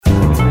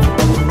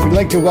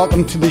like to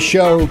welcome to the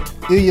show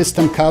Ilya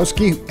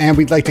Stemkovsky, and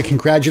we'd like to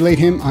congratulate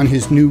him on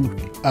his new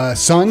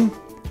son.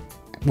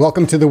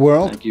 Welcome to the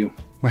world. Thank you.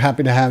 We're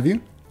happy to have you.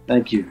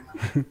 Thank you.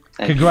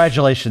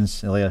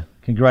 Congratulations, Ilya.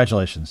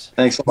 Congratulations.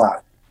 Thanks a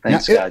lot.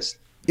 Thanks, now, guys.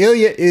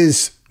 Ilya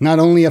is not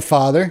only a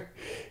father,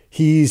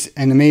 he's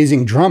an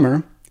amazing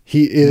drummer.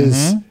 He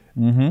is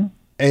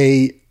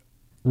a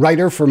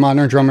writer for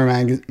Modern Drummer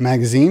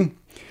magazine,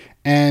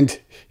 and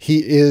he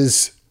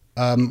is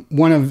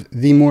one of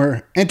the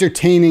more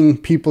entertaining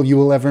people you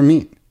will ever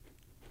meet.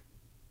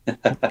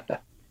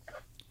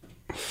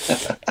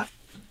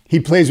 He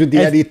plays with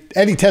the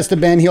Eddie Testa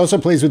band. He also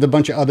plays with a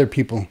bunch of other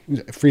people,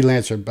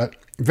 freelancer, but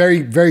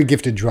very, very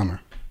gifted drummer.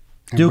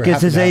 And Duke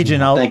is his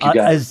agent. Thank you,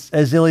 guys.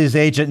 As Ilya's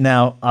agent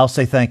now, I'll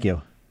say thank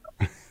you.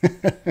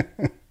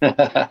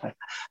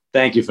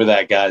 Thank you for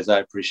that, guys. I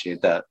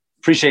appreciate that.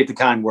 Appreciate the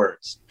kind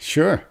words.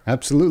 Sure,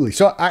 absolutely.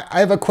 So I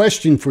have a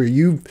question for you.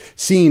 You've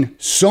seen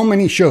so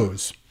many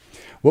shows.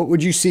 What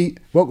would you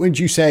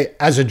say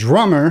as a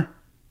drummer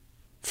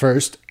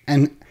first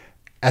and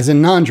as a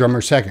non-drummer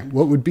second?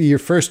 What would be your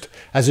first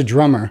as a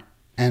drummer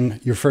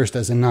and your first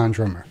as a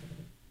non-drummer?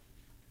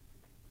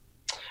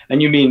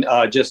 And you mean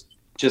just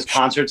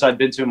concerts I've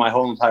been to my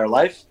whole entire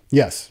life?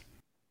 Yes.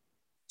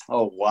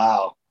 Oh,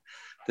 wow.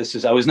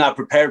 I was not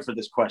prepared for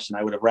this question.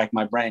 I would have racked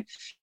my brain.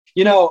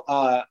 You know,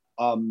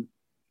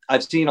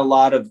 I've seen a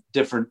lot of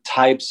different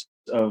types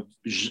of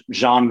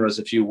genres,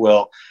 if you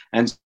will.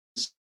 And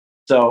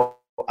so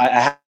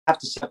I have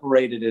to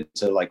separate it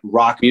into like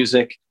rock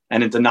music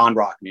and into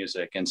non-rock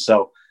music. And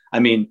so, I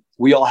mean,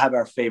 we all have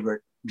our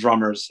favorite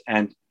drummers,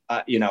 and,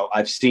 you know,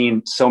 I've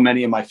seen so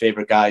many of my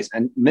favorite guys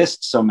and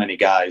missed so many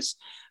guys.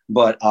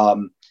 But,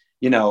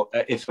 you know,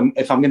 if I'm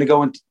going to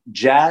go into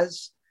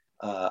jazz,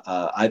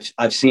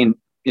 I've seen,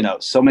 you know,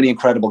 so many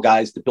incredible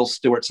guys, the Bill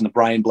Stewarts and the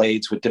Brian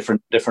Blades with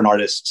different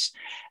artists.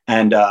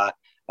 And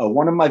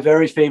one of my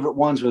very favorite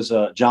ones was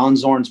John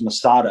Zorn's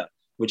Masada,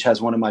 which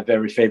has one of my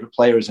very favorite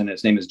players in it.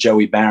 His name is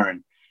Joey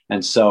Barron.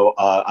 And so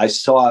I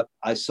saw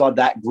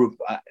that group,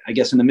 I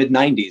guess in the mid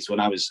 90s when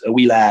I was a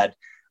wee lad,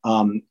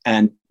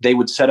 and they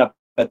would set up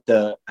at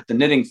the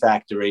knitting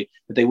factory,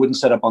 but they wouldn't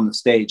set up on the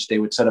stage. They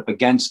would set up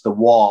against the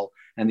wall,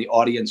 and the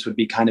audience would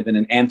be kind of in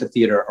an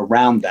amphitheater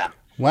around them.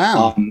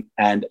 Wow.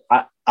 And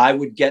I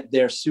would get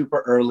there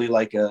super early,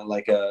 like a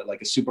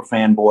super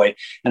fanboy,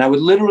 and I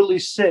would literally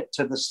sit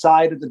to the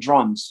side of the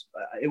drums.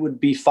 It would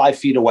be 5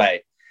 feet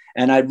away.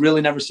 And I'd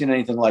really never seen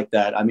anything like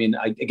that. I mean,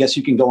 I guess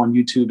you can go on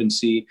YouTube and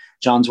see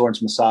John Zorn's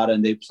Masada,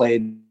 and they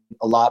played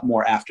a lot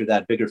more after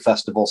that, bigger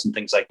festivals and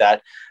things like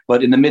that.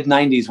 But in the mid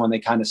 90s, when they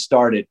kind of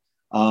started,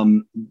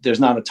 there's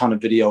not a ton of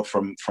video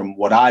from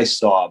what I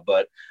saw,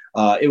 but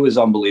it was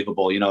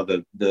unbelievable. You know,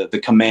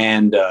 the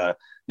command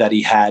that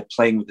he had,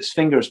 playing with his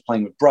fingers,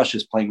 playing with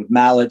brushes, playing with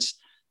mallets,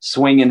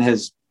 swinging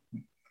his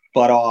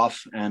butt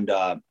off. And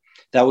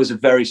that was a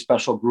very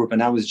special group.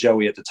 And that was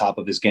Joey at the top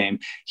of his game.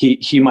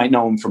 He might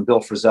know him from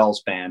Bill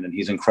Frisell's band, and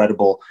he's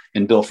incredible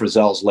in Bill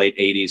Frisell's late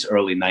 80s,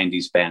 early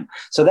 90s band.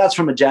 So that's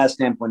from a jazz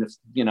standpoint.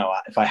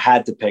 If I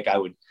had to pick,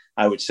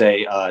 I would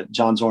say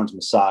John Zorn's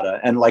Masada.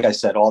 And like I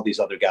said, all these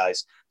other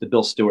guys, the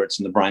Bill Stewarts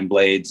and the Brian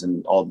Blades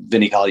and all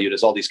Vinnie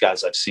Colaiutas, all these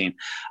guys I've seen.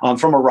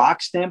 From a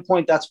rock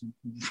standpoint, that's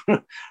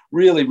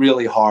really,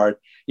 really hard,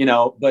 you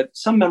know, but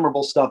some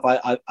memorable stuff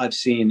I've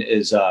seen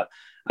is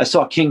I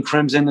saw King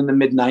Crimson in the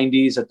mid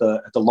 90s at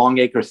the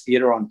Longacre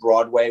Theater on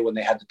Broadway when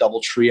they had the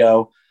double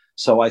trio.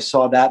 So I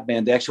saw that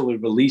band. They actually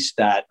released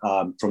that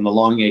from the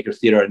Longacre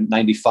Theater in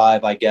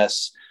 95, I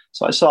guess.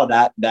 So I saw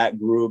that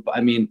group.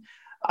 I mean,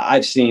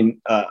 I've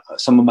seen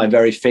some of my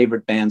very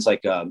favorite bands,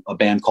 like a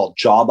band called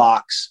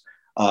Jawbox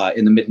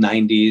in the mid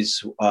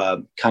 90s,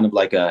 kind of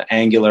like a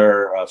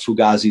angular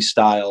Fugazi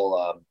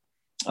style,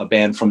 a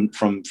band from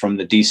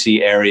the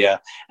DC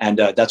area. And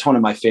that's one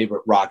of my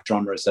favorite rock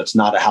drummers. That's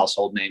not a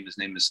household name. His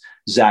name is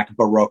Zach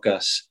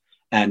Barocas.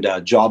 And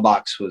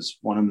Jawbox was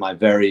one of my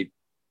very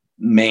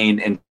main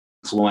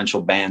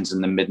influential bands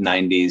in the mid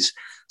 90s.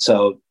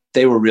 So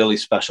they were really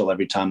special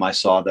every time I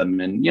saw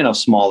them in, you know,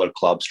 smaller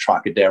clubs,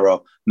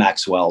 Trocadero,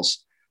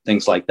 Maxwell's,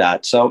 things like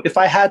that. So if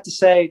I had to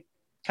say,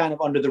 kind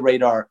of under the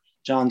radar,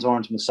 John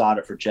Zorn's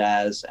Masada for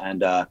jazz,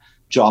 and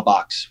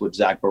Jawbox with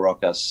Zach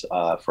Barocas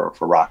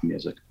for rock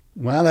music.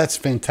 Wow, that's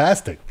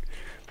fantastic.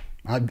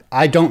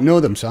 I don't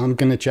know them, so I'm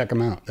going to check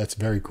them out. That's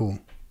very cool.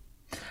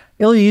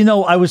 Ilya, you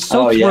know, I was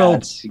so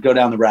thrilled. You go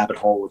down the rabbit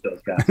hole with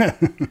those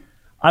guys.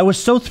 I was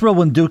so thrilled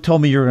when Duke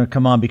told me you were going to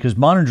come on, because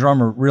Modern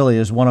Drummer really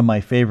is one of my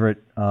favorite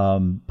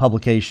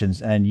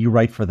publications, and you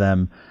write for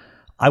them.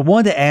 I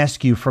wanted to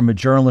ask you, from a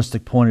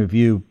journalistic point of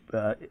view,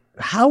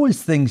 how have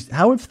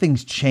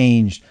things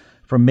changed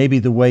from maybe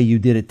the way you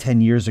did it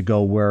 10 years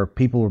ago, where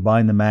people were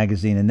buying the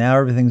magazine, and now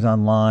everything's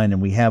online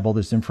and we have all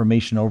this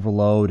information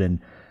overload and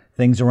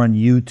things are on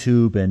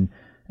YouTube and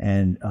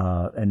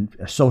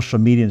social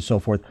media and so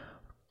forth.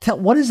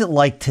 What is it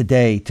like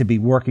today to be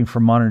working for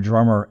Modern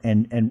Drummer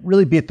and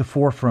really be at the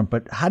forefront?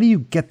 But how do you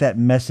get that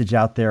message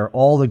out there,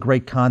 all the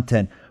great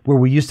content, where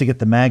we used to get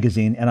the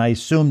magazine? And I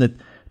assume that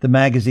the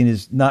magazine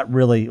is not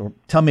really, or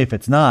tell me if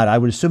it's not, I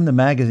would assume the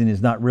magazine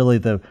is not really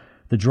the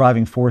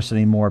driving force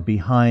anymore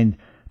behind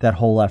that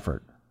whole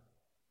effort.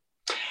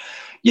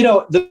 You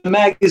know, the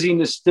magazine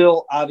is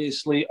still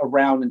obviously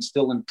around and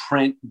still in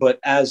print, but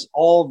as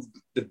all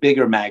the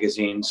bigger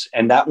magazines,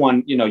 and that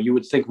one, you know, you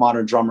would think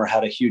Modern Drummer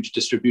had a huge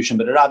distribution,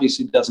 but it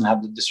obviously doesn't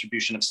have the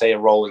distribution of, say, a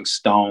Rolling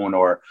Stone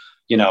or,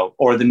 you know,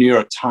 or the New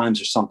York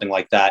Times or something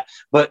like that.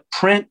 But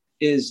print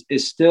is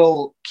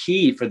still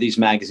key for these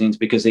magazines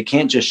because they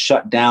can't just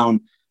shut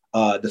down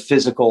the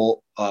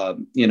physical,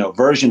 you know,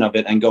 version of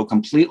it and go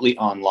completely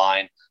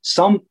online.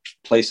 Some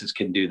places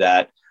can do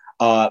that,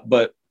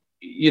 but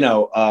you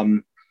know,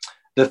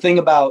 the thing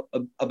about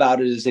it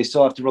is they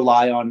still have to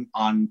rely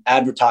on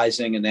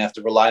advertising, and they have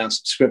to rely on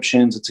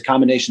subscriptions. It's a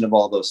combination of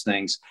all those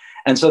things.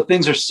 And so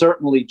things are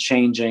certainly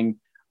changing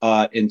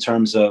in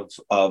terms of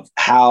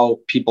how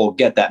people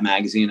get that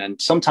magazine. And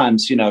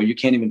sometimes, you know, you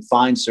can't even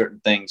find certain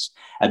things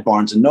at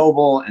Barnes and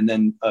Noble, and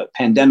then a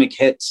pandemic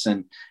hits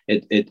and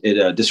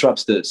it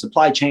disrupts the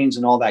supply chains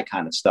and all that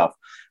kind of stuff.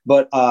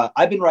 But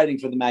I've been writing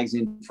for the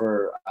magazine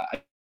for,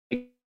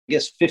 I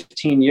guess,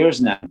 15 years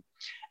now.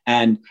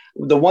 And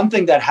the one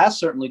thing that has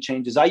certainly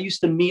changed is I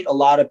used to meet a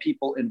lot of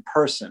people in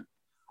person.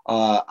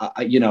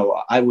 You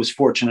know, I was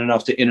fortunate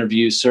enough to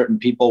interview certain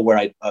people where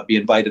I'd be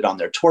invited on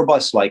their tour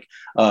bus, like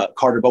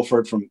Carter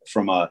Beauford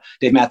from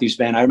Dave Matthews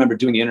Band. I remember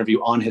doing the interview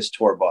on his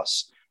tour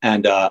bus.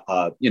 And,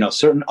 you know,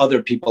 certain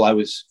other people I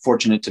was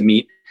fortunate to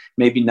meet,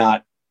 maybe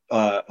not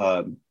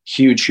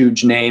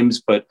huge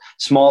names, but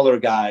smaller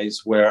guys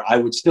where I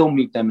would still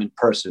meet them in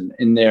person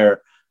in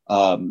their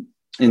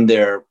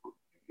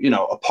you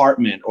know,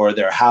 apartment or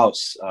their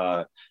house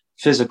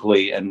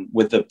physically, and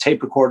with the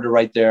tape recorder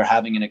right there,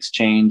 having an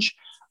exchange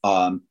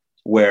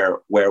where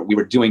we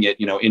were doing it,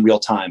 you know, in real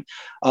time.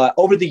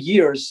 Over the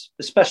years,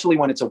 especially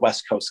when it's a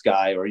West Coast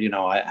guy, or, you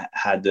know, I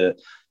had the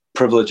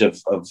privilege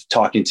of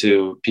talking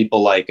to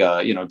people like,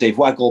 you know, Dave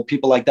Weckl,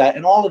 people like that.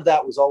 And all of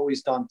that was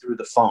always done through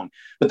the phone.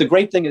 But the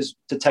great thing is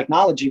the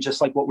technology,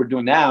 just like what we're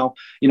doing now,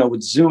 you know,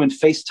 with Zoom and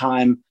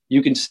FaceTime,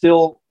 you can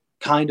still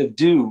kind of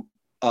do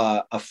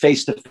a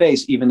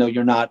face-to-face, even though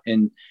you're not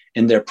in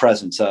their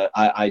presence.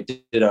 I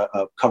did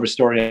a cover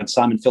story on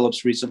Simon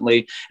Phillips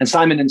recently, and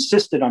Simon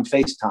insisted on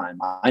FaceTime.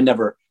 I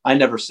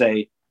never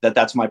say that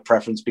that's my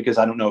preference, because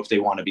I don't know if they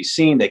want to be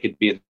seen. They could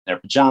be in their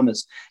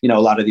pajamas. You know,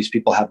 a lot of these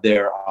people have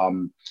their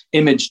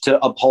image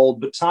to uphold,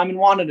 but Simon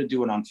wanted to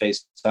do it on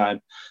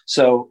FaceTime.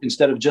 So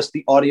instead of just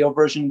the audio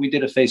version, we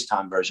did a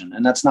FaceTime version,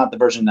 and that's not the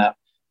version that,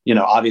 you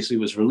know, obviously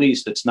was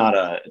released. It's not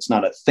a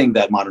thing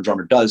that Modern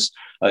Drummer does,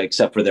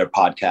 except for their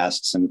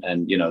podcasts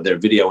and, you know, their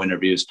video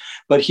interviews.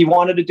 But he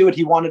wanted to do it.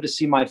 He wanted to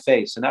see my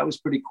face, and that was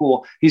pretty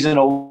cool. He's an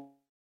old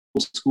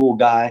school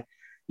guy,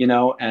 you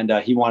know, and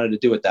he wanted to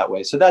do it that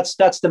way. So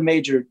that's the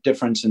major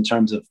difference in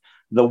terms of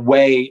the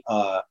way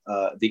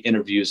the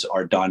interviews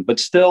are done. But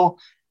still,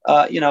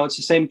 you know, it's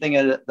the same thing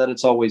that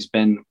it's always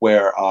been,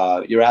 where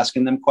you're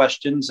asking them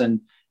questions, and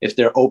if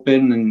they're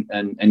open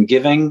and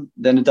giving,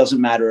 then it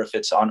doesn't matter if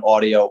it's on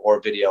audio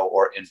or video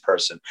or in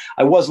person.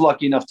 I was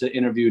lucky enough to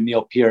interview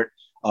Neil Peart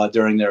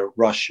during their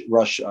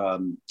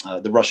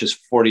the Rush's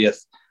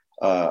 40th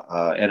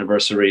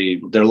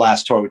anniversary, their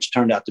last tour, which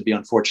turned out to be,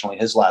 unfortunately,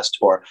 his last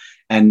tour.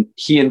 And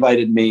he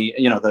invited me,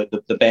 you know,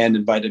 the band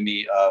invited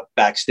me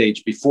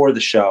backstage before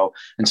the show.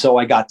 And so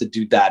I got to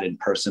do that in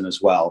person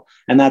as well.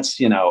 And that's,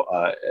 you know,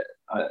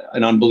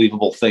 an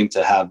unbelievable thing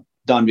to have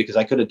done, because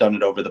I could have done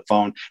it over the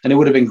phone and it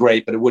would have been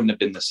great, but it wouldn't have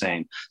been the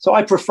same. So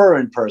I prefer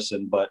in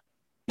person, but,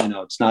 you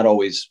know, it's not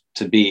always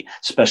to be,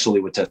 especially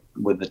with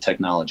the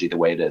technology the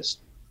way it is.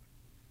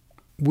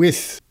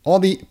 With all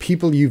the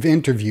people you've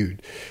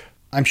interviewed,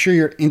 I'm sure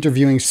your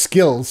interviewing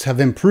skills have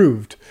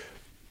improved.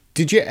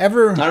 Did you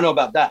ever... I don't know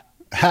about that.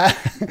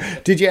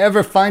 Did you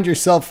ever find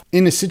yourself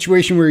in a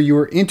situation where you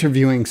were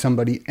interviewing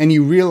somebody and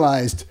you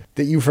realized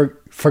that you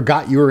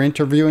forgot you were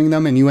interviewing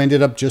them and you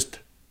ended up just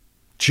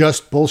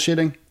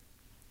bullshitting?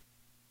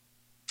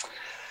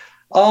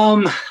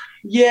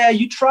 Yeah,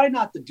 you try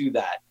not to do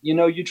that. You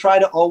know, you try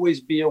to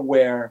always be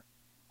aware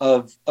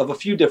of a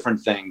few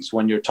different things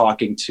when you're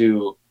talking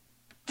to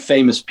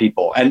famous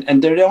people,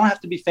 and they don't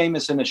have to be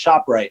famous in a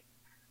ShopRite,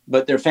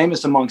 but they're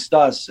famous amongst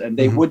us, and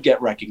they would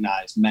get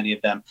recognized, many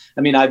of them.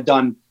 I mean, I've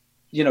done,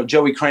 you know,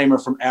 Joey Kramer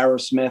from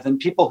Aerosmith, and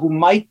people who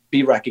might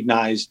be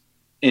recognized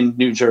in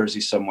New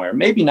Jersey somewhere,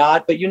 maybe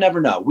not, but you never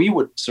know. We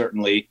would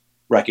certainly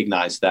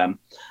recognize them.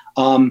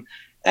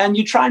 And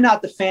you try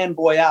not to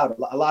fanboy out.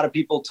 A lot of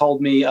people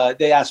told me,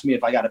 they asked me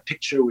if I got a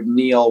picture with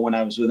Neil when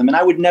I was with him, and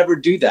I would never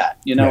do that.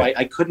 You know, right.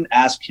 I couldn't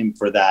ask him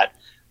for that.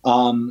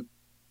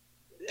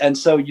 And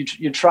so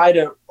you try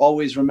to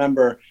always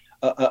remember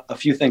a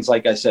few things,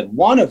 like I said,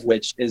 one of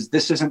which is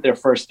this isn't their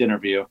first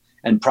interview,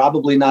 and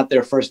probably not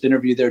their first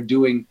interview they're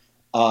doing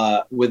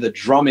with a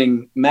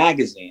drumming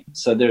magazine.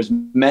 So there's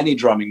many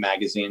drumming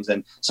magazines,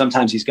 and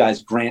sometimes these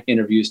guys grant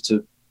interviews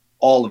to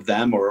all of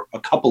them or a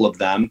couple of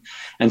them.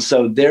 And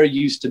so they're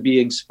used to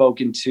being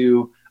spoken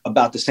to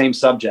about the same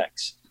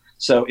subjects.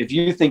 So if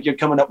you think you're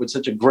coming up with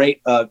such a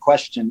great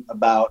question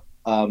about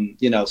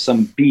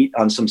some beat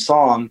on some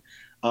song,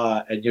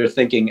 and you're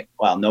thinking,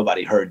 well,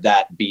 nobody heard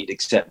that beat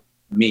except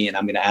me, and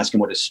I'm going to ask him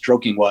what his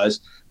stroking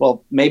was.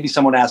 Well, maybe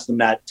someone asked them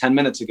that 10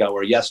 minutes ago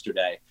or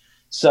yesterday.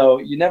 So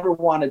you never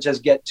want to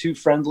just get too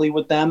friendly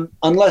with them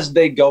unless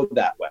they go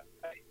that way,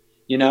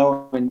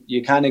 and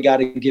you kind of got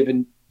to give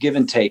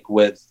and take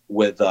with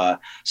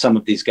some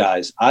of these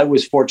guys. I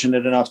was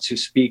fortunate enough to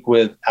speak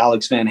with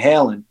Alex Van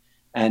Halen,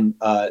 and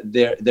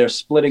they're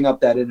splitting up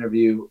that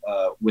interview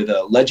with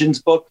a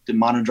Legends book. The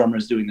Modern Drummer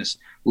is doing this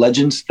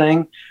Legends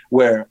thing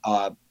where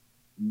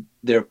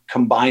they're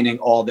combining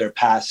all their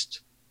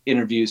past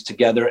interviews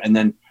together and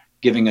then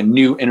giving a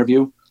new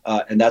interview.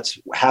 And that's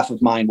half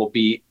of mine will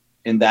be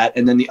in that.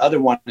 And then the other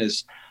one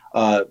is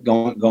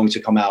going to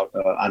come out,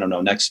 I don't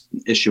know, next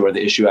issue or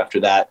the issue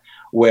after that,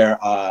 where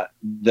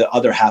the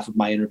other half of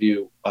my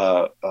interview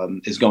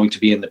is going to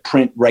be in the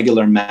print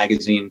regular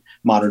magazine,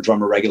 Modern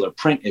Drummer regular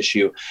print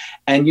issue.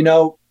 And,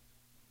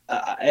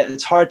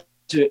 it's hard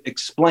to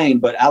explain,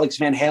 but Alex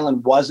Van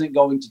Halen wasn't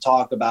going to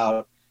talk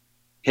about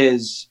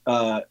his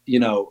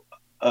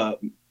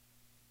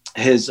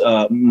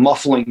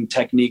muffling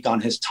technique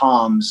on his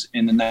toms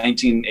in the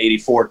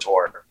 1984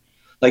 tour.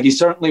 Like, he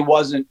certainly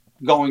wasn't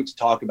going to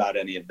talk about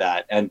any of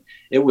that. And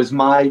it was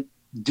my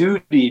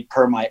duty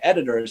per my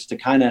editors to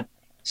kind of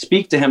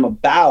speak to him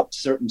about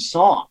certain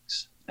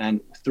songs. And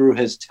through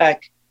his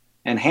tech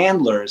and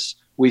handlers,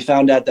 we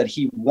found out that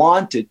he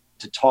wanted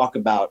to talk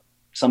about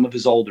some of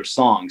his older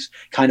songs,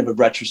 kind of a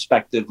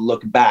retrospective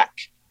look back.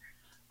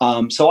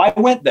 So I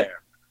went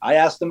there. I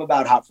asked him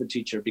about Hot for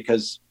Teacher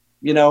because,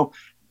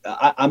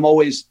 I'm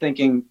always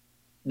thinking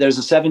there's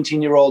a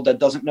 17-year-old that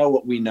doesn't know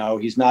what we know.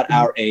 He's not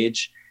our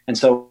age. And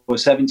so a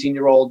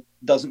 17-year-old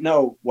doesn't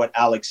know what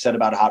Alex said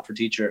about Hot for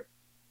Teacher,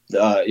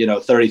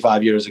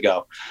 35 years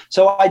ago.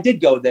 So I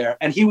did go there,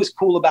 and he was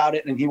cool about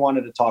it, and he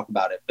wanted to talk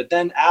about it. But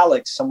then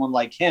Alex, someone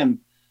like him,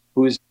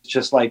 who's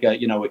just like a,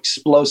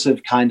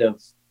 explosive kind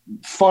of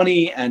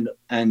funny, and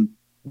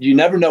you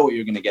never know what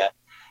you're going to get.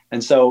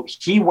 And so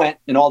he went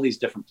in all these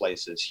different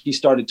places. He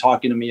started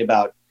talking to me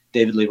about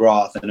David Lee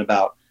Roth and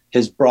about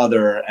his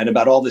brother and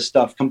about all this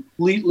stuff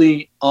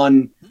completely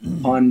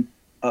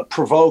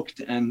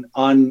provoked and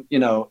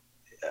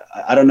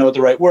I don't know what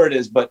the right word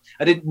is, but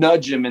I didn't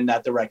nudge him in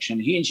that direction.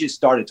 He just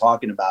started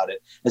talking about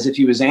it as if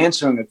he was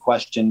answering a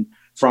question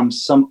from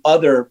some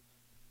other,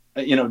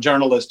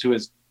 journalist who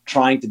is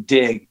trying to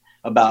dig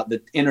about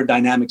the inner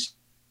dynamics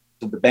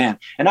of the band.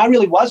 And I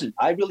really wasn't.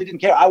 I really didn't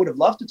care. I would have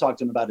loved to talk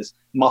to him about his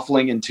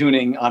muffling and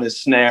tuning on his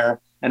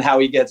snare and how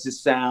he gets his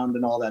sound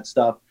and all that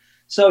stuff.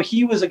 So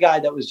he was a guy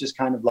that was just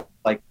kind of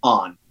like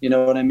on, you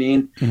know what I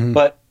mean? Mm-hmm.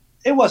 But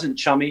it wasn't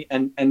chummy.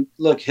 And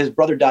look, his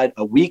brother died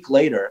a week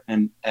later,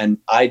 and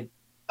I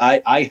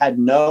had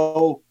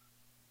no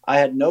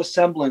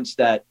semblance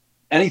that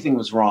anything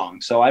was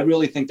wrong. So I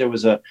really think there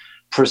was a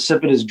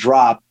precipitous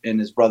drop in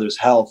his brother's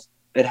health.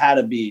 It had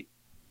to be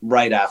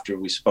right after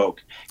we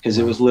spoke, because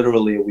it was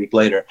literally a week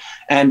later,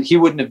 and he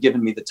wouldn't have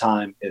given me the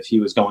time if he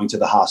was going to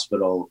the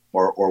hospital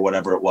or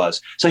whatever it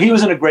was. So he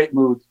was in a great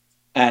mood,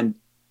 and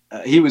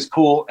he was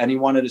cool, and he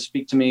wanted to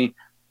speak to me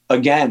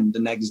again the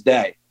next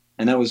day.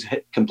 And that was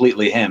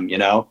completely him,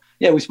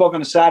 Yeah, we spoke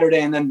on a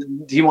Saturday, and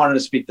then he wanted to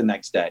speak the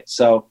next day.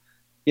 So,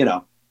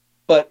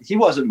 but he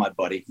wasn't my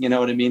buddy. You know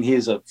what I mean?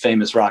 He's a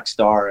famous rock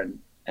star,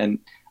 and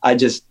I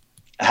just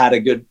had a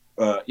good,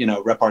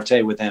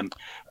 repartee with him.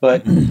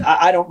 But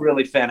I don't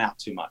really fan out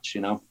too much,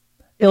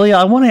 Ilya,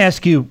 I want to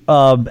ask you,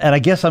 and I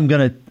guess I'm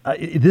going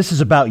to, this is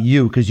about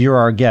you because you're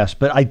our guest,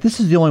 but this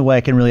is the only way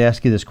I can really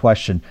ask you this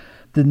question.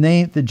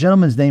 The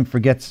gentleman's name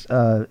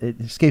it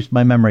escapes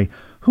my memory.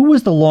 Who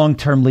was the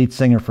long-term lead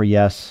singer for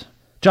Yes?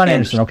 John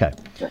Anderson. Okay.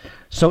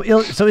 So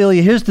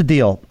Ilya, here's the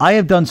deal. I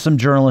have done some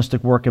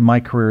journalistic work in my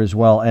career as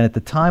well, and at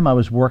the time I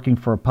was working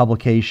for a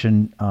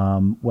publication,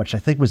 which I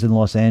think was in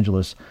Los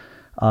Angeles,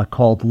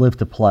 called Live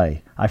to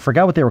Play. I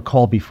forgot what they were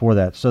called before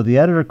that. So the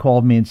editor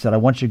called me and said, I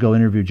want you to go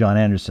interview John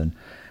Anderson.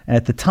 And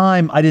at the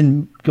time, I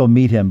didn't go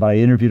meet him, but I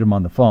interviewed him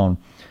on the phone.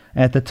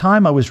 And at the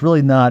time,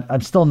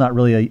 I'm still not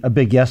really a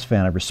big Yes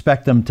fan. I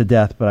respect them to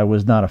death, but I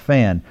was not a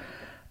fan.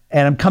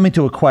 And I'm coming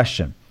to a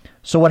question.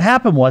 So what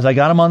happened was I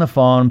got him on the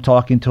phone, I'm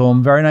talking to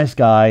him, very nice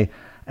guy.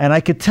 And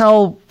I could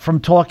tell from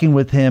talking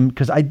with him,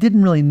 because I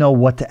didn't really know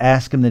what to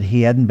ask him that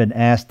he hadn't been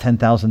asked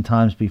 10,000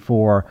 times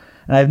before.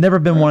 And I've never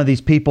been one of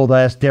these people to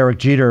ask Derek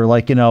Jeter,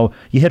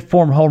 you hit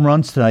 4 home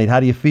runs tonight. How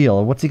do you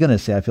feel? What's he going to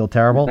say? I feel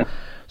terrible.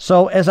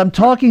 So as I'm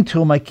talking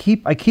to him, I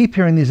keep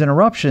hearing these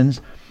interruptions.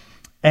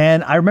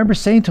 And I remember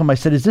saying to him, I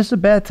said, is this a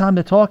bad time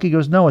to talk? He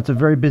goes, no, it's a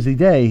very busy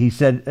day. He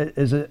said,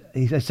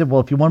 I said, well,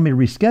 if you want me to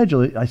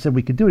reschedule it, I said,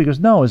 we could do it. He goes,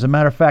 no, as a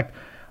matter of fact,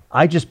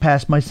 I just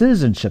passed my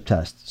citizenship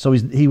test. So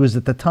he was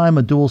at the time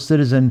a dual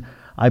citizen,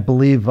 I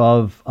believe,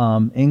 of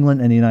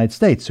England and the United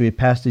States. So he had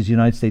passed his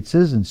United States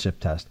citizenship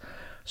test.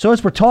 So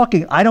as we're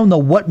talking, I don't know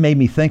what made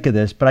me think of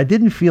this, but I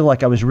didn't feel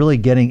like I was really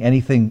getting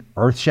anything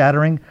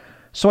earth-shattering.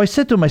 So I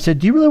said to him, I said,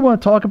 do you really want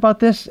to talk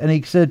about this? And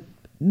he said,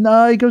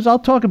 no. He goes, I'll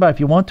talk about it if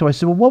you want to. I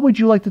said, well, what would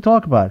you like to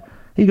talk about?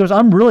 He goes,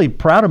 I'm really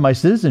proud of my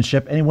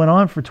citizenship. And he went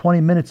on for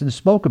 20 minutes and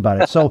spoke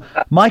about it. So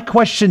my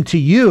question to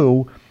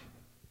you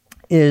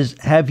is,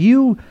 have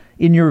you,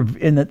 in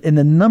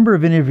the number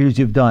of interviews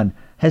you've done,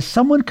 has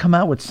someone come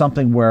out with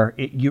something where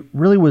you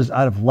really was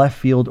out of left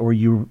field, or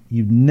you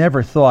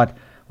never thought,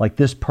 like,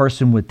 this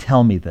person would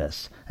tell me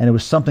this, and it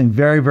was something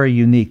very, very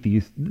unique that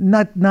you,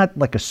 not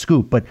like a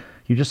scoop, but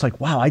you're just like,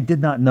 wow, I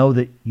did not know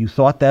that you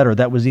thought that, or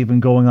that was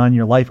even going on in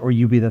your life, or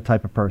you be that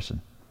type of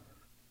person?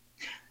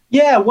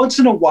 Yeah, once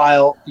in a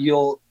while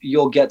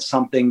you'll get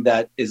something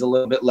that is a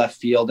little bit left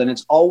field, and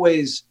it's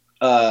always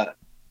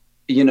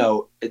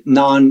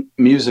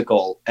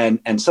non-musical,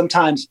 and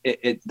sometimes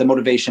the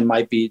motivation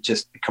might be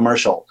just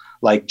commercial.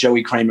 Like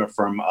Joey Kramer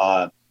from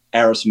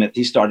Aerosmith,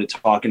 he started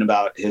talking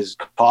about his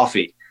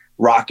coffee,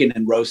 rocking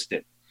and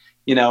roasted,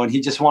 and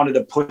he just wanted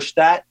to push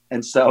that,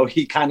 and so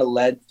he kind of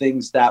led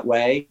things that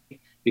way,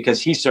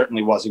 because he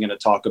certainly wasn't going to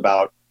talk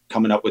about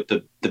coming up with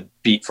the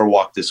beat for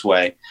Walk This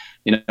Way,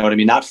 you know what I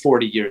mean? Not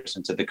 40 years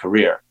into the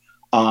career.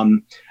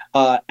 And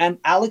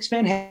Alex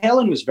Van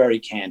Halen was very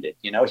candid.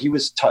 He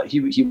was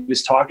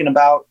talking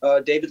about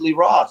David Lee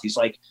Roth. He's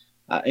like,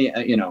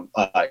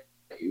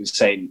 he was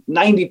saying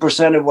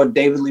 90% of what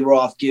David Lee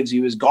Roth gives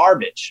you is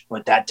garbage,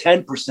 but that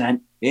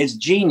 10% is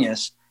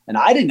genius. And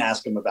I didn't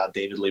ask him about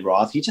David Lee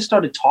Roth. He just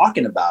started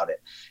talking about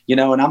it,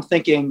 and I'm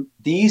thinking,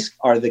 these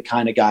are the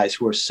kind of guys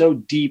who are so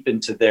deep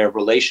into their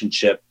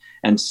relationship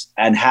and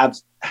have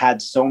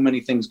had so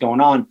many things going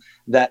on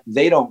that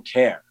they don't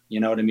care. You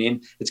know what I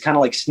mean? It's kind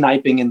of like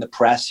sniping in the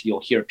press.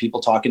 You'll hear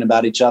people talking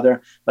about each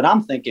other. But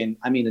I'm thinking,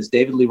 is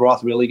David Lee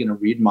Roth really going to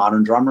read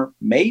Modern Drummer?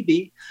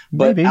 Maybe.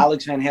 But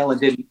Alex Van Halen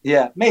didn't.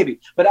 Yeah, maybe.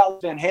 But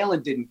Alex Van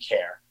Halen didn't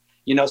care.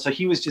 So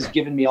he was just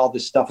giving me all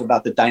this stuff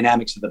about the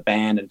dynamics of the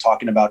band and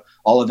talking about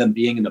all of them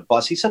being in the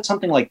bus. He said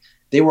something like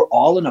they were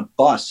all in a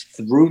bus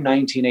through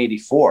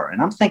 1984.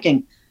 And I'm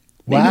thinking,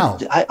 wow.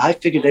 I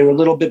figured they were a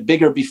little bit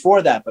bigger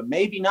before that, but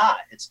maybe not.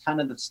 It's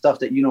kind of the stuff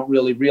that you don't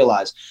really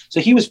realize.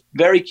 So he was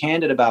very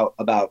candid about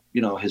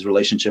his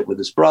relationship with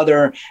his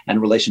brother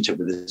and relationship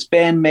with his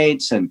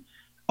bandmates, and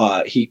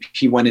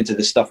he went into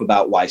this stuff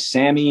about why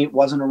Sammy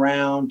wasn't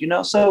around.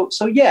 So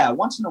yeah,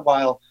 once in a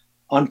while,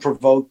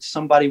 unprovoked,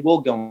 somebody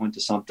will go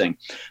into something.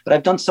 But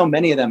I've done so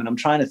many of them, and I'm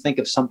trying to think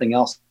of something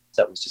else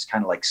that was just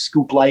kind of like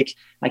scoop-like.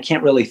 I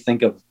can't really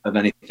think of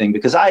anything,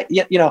 because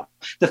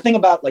the thing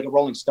about like a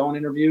Rolling Stone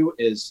interview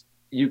is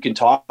you can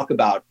talk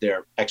about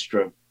their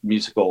extra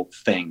musical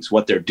things,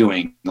 what they're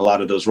doing. A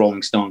lot of those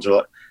Rolling Stones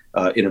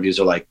interviews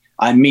are like,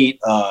 I meet,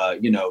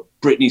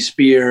 Britney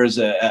Spears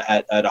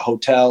at a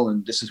hotel,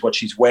 and this is what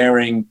she's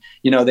wearing.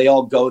 They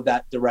all go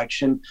that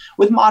direction.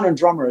 With Modern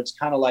Drummer, it's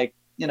kind of like,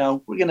 we're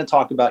going to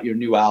talk about your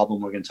new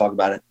album. We're going to talk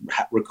about it,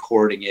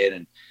 recording it,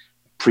 and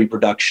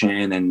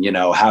pre-production, and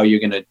how you're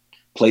going to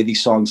play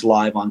these songs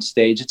live on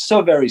stage. It's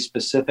so very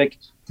specific.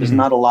 There's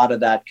not a lot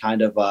of that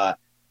kind of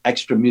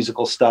extra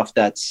musical stuff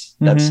that's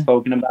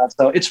spoken about.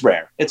 So it's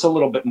rare. It's a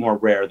little bit more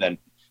rare than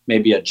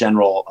maybe a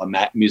general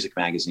music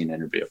magazine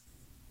interview.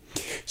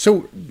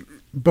 So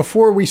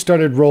before we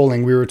started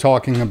rolling, we were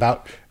talking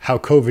about how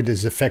COVID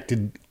has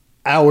affected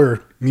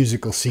our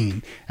musical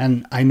scene.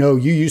 And I know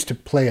you used to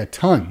play a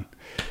ton.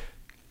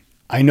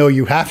 I know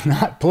you have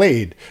not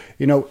played.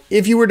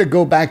 If you were to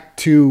go back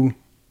to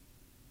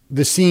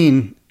the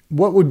scene,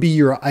 what would be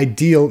your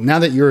ideal, now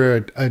that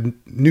you're a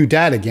new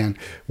dad again,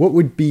 what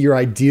would be your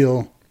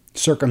ideal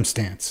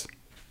circumstance?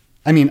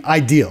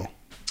 Ideal.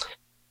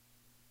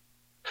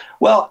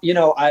 Well,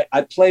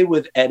 I play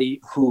with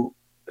Eddie, who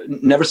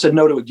never said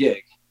no to a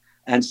gig.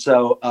 And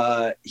so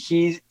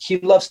he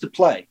loves to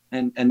play,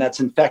 and that's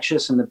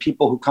infectious. And the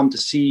people who come to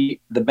see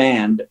the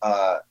band,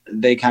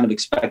 they kind of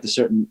expect a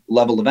certain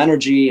level of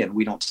energy, and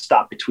we don't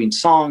stop between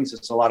songs.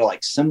 It's a lot of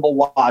like cymbal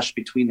wash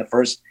between the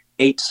first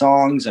 8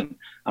 songs, and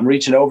I'm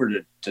reaching over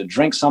to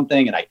drink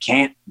something, and I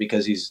can't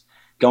because he's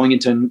going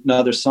into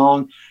another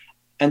song.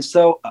 And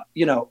so,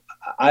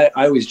 I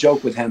always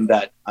joke with him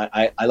that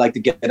I like to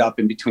get up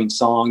in between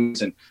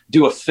songs and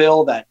do a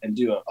fill and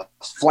do a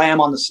slam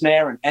on the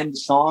snare and end the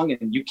song.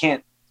 And you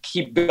can't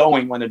keep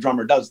going when a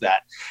drummer does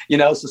that,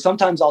 So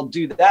sometimes I'll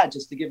do that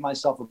just to give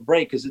myself a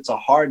break, because it's a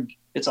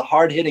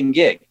hard hitting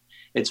gig.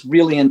 It's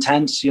really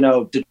intense,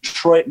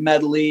 Detroit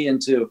medley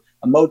into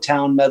a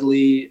Motown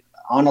medley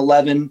on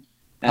 11.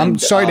 And, I'm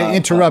sorry to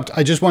interrupt.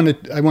 I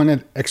want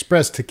to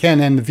express to Ken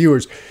and the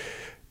viewers,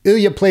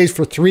 Ilya plays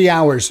for 3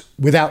 hours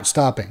without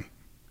stopping.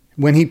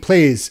 When he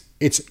plays,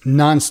 it's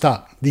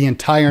nonstop the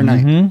entire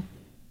night.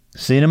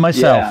 Seen it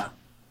myself.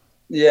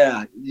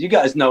 Yeah. You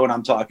guys know what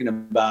I'm talking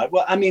about.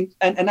 Well, and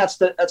that's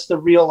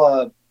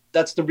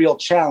the real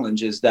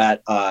challenge, is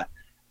that,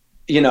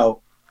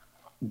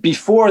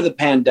 before the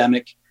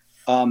pandemic,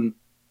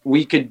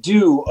 we could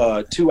do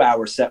a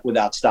 2-hour set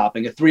without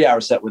stopping, a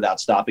 3-hour set without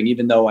stopping,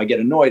 even though I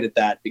get annoyed at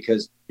that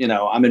because,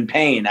 I'm in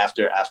pain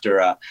after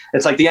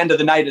it's like the end of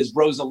the night is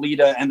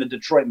Rosalita and the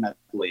Detroit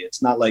medley.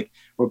 It's not like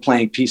we're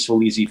playing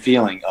Peaceful Easy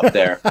Feeling up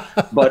there.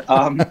 But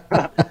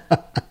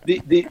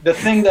the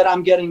thing that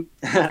I'm getting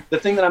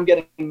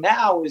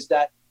now is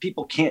that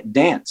people can't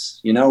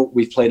dance. You know,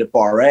 we've played at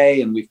Bar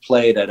A and we've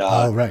played at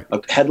right.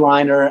 a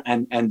Headliner,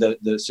 and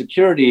the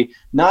security,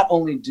 not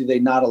only do they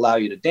not allow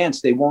you to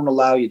dance, they won't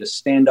allow you to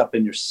stand up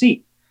in your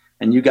seat.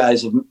 And you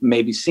guys have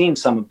maybe seen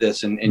some of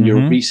this in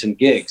your recent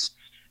gigs.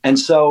 And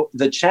so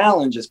the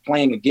challenge is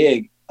playing a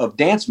gig of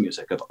dance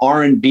music, of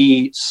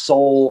R&B,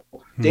 soul,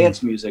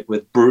 dance music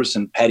with Bruce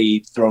and Petty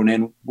thrown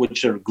in,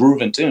 which are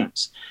grooving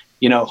tunes.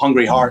 You know,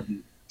 Hungry Heart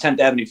and 10th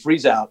Avenue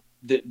Freeze Out,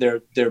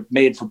 they're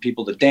made for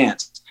people to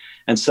dance.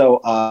 And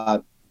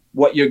so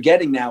what you're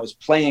getting now is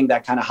playing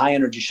that kind of high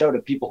energy show to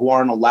people who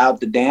aren't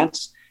allowed to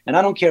dance. And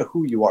I don't care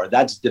who you are,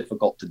 that's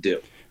difficult to do.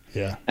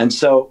 Yeah. And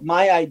so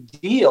my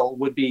ideal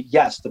would be,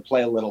 yes, to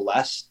play a little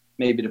less,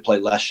 maybe to play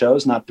less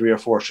shows, not 3 or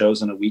 4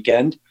 shows in a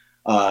weekend,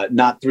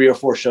 not 3 or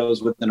 4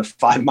 shows within a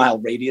 5-mile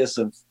radius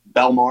of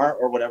Belmar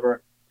or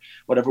whatever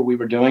we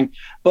were doing.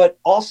 But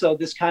also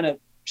this kind of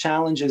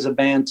challenges a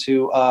band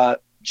to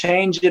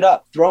change it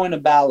up, throw in a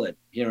ballad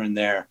here and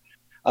there,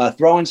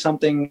 throw in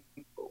something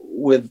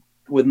with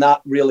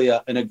not really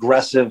an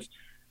aggressive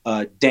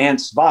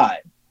dance vibe.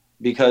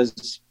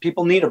 Because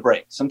people need a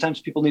break.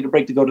 Sometimes people need a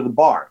break to go to the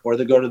bar or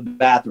to go to the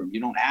bathroom. You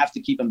don't have to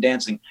keep them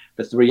dancing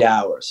for 3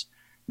 hours.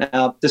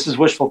 Now, this is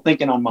wishful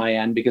thinking on my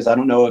end, because I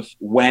don't know if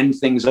when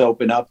things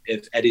open up,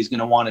 if Eddie's going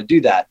to want to do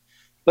that.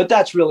 But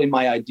that's really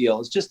my ideal.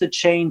 It's just to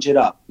change it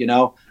up. You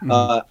know,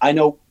 I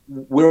know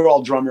we're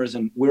all drummers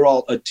and we're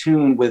all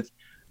attuned with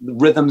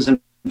rhythms and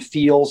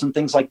feels and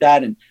things like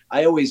that. And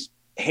I always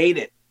hate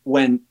it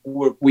when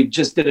we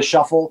just did a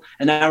shuffle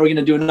and now we're going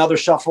to do another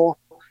shuffle.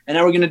 And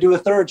now we're going to do a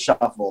third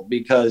shuffle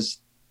because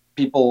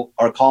people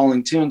are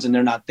calling tunes and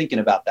they're not thinking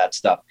about that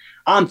stuff.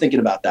 I'm thinking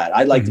about that.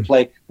 I'd like to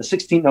play a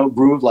 16-note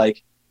groove,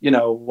 like, you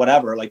know,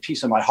 whatever, like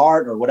Piece of My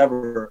Heart or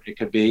whatever it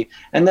could be.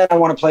 And then I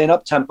want to play an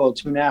up-tempo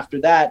tune after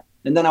that.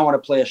 And then I want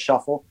to play a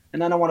shuffle.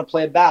 And then I want to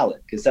play a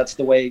ballad because that's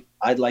the way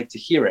I'd like to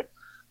hear it.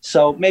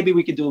 So maybe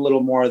we could do a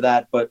little more of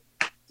that, but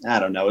I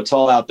don't know. It's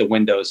all out the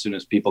window as soon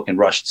as people can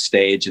rush the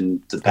stage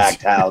and the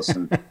packed house.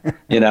 And,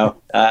 you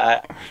know,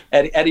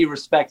 Eddie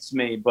respects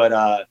me,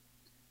 but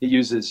he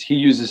uses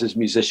his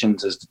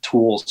musicians as the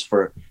tools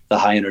for the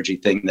high energy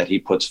thing that he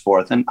puts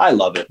forth. And I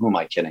love it. Who am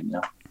I kidding? You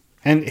know?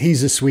 And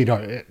he's a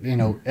sweetheart. You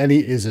know,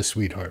 Eddie is a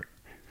sweetheart.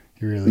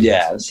 He really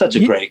is. Such a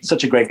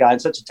great guy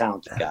and such a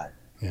talented guy.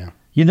 Yeah.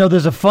 You know,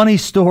 there's a funny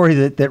story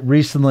that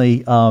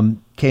recently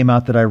came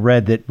out that I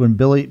read, that when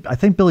I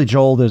think Billy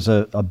Joel, there's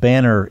a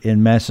banner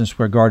in Madison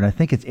Square Garden. I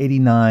think it's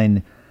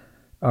 89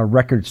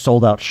 record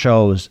sold out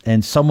shows.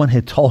 And someone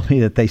had told me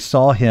that they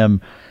saw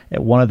him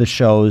at one of the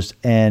shows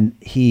and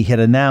he had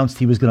announced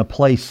he was going to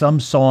play some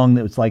song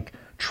that was like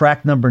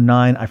track number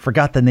 9. I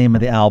forgot the name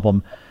of the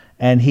album.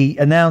 And he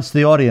announced to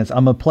the audience,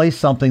 I'm going to play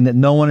something that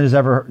no one has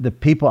ever, the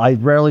people I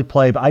rarely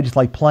play, but I just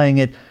like playing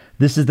it.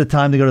 This is the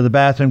time to go to the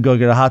bathroom, go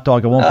get a hot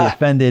dog. I won't be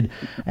offended.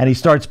 And he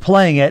starts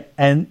playing it.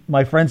 And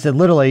my friend said,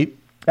 literally,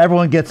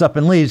 everyone gets up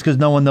and leaves because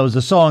no one knows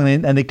the song.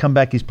 And they come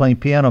back, he's playing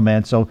Piano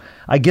Man. So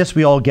I guess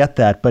we all get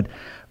that. But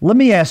let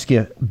me ask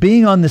you,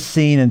 being on the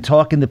scene and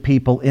talking to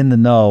people in the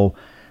know,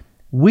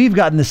 we've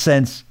gotten the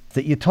sense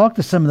that you talk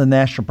to some of the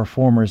national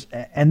performers,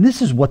 and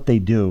this is what they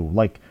do.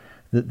 Like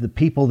the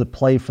people that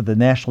play for the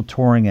national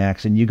touring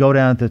acts, and you go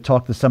down to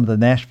talk to some of the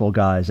Nashville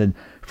guys, and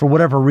for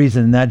whatever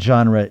reason in that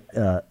genre,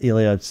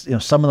 Ilya, it's, you know,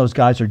 some of those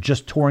guys are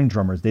just touring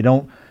drummers. They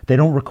don't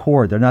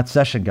record. They're not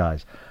session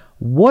guys.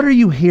 What are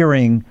you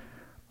hearing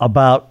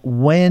about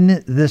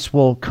when this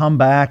will come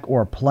back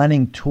or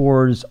planning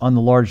tours on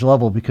the large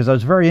level? Because I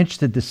was very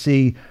interested to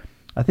see,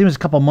 I think it was a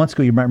couple of months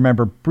ago, you might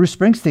remember, Bruce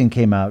Springsteen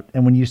came out,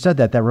 and when you said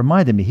that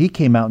reminded me. He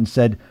came out and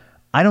said,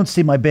 I don't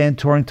see my band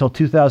touring till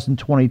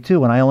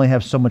 2022, and I only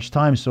have so much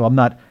time, so I'm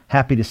not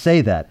happy to say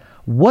that.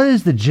 What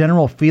is the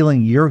general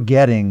feeling you're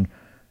getting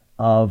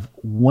of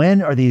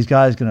when are these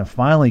guys going to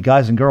finally,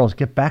 guys and girls,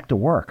 get back to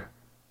work?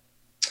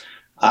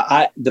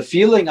 The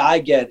feeling I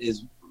get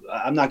is,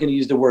 I'm not going to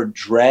use the word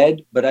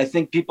dread, but I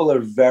think people are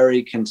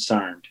very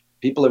concerned.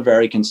 People are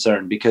very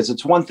concerned because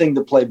it's one thing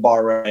to play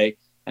Bar A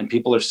and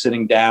people are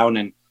sitting down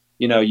and,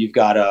 you know, you've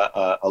got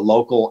a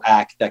local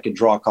act that can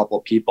draw a couple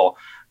of people.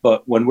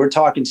 But when we're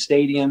talking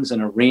stadiums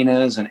and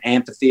arenas and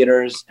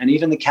amphitheaters and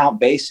even the Count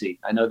Basie,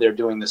 I know they're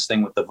doing this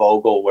thing with the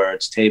Vogel where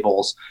it's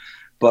tables,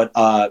 but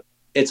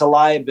it's a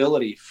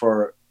liability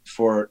for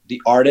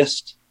the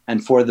artist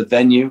and for the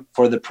venue,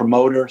 for the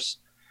promoters.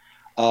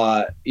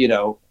 You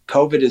know,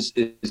 COVID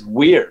is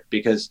weird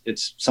because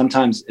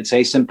sometimes it's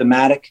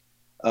asymptomatic.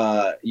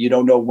 You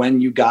don't know when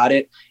you got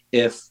it.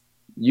 If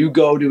you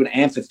go to an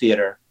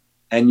amphitheater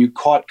and you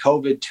caught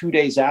COVID 2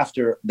 days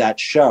after that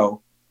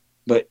show,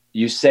 but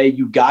you say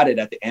you got it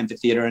at the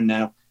amphitheater, and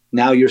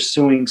now you're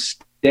suing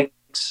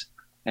Styx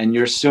and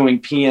you're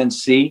suing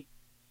PNC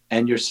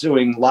and you're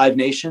suing Live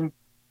Nation.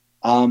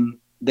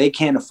 They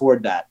can't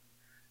afford that.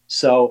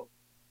 So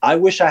I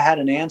wish I had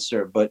an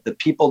answer, but the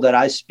people that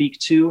I speak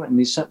to,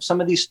 and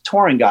some of these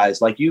touring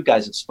guys like you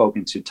guys have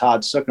spoken to,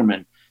 Todd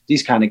Zuckerman,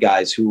 these kind of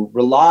guys who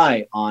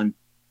rely on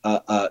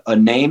a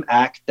name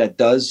act that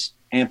does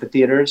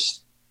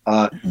amphitheaters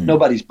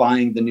Nobody's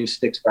buying the new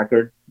Styx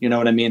record. You know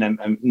what I mean?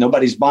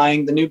 Nobody's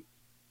buying the new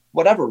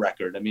whatever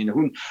record. I mean,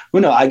 who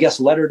knows? I guess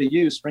Letter to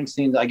You,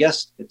 Springsteen, I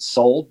guess it's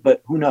sold,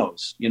 but who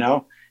knows? You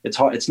know, it's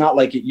hard. It's not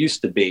like it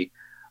used to be.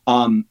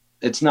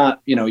 It's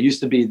not, you know, it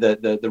used to be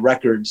the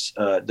records,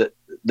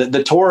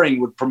 the touring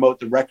would promote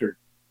the record.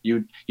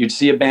 You'd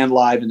see a band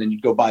live and then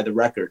you'd go buy the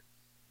record.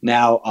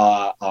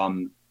 Now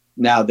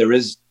there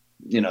is,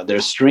 you know,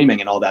 there's streaming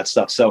and all that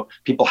stuff. So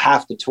people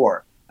have to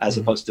tour as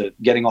opposed to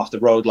getting off the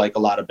road like a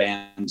lot of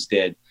bands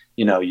did.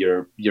 You know,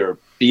 your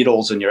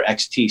Beatles and your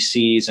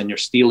XTCs and your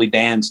Steely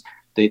Dans,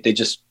 they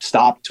just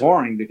stopped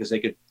touring because they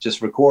could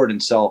just record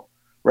and sell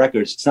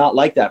records. It's not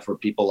like that for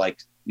people like,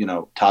 you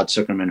know, Todd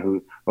Zuckerman,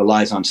 who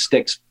relies on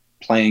Styx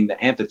playing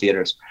the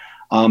amphitheaters.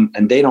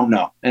 And they don't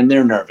know, and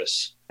they're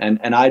nervous. And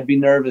I'd be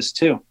nervous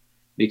too,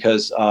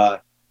 because,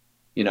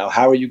 you know,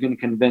 how are you going to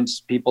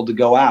convince people to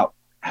go out?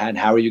 And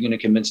how are you going to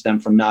convince them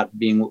from not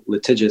being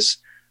litigious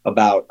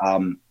about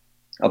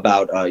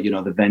you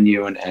know, the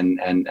venue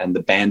and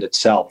the band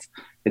itself?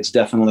 It's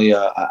definitely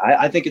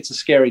I think it's a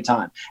scary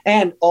time,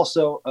 and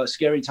also a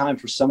scary time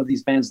for some of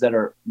these bands that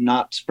are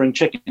not spring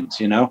chickens.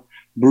 You know,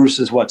 Bruce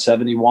is what,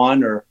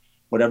 71 or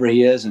whatever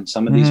he is, and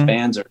some of these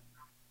bands are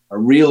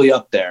really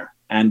up there,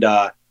 and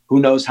who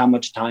knows how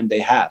much time they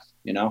have.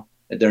 You know,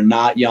 they're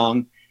not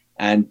young,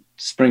 and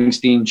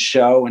Springsteen's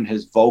show and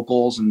his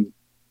vocals, and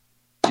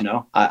you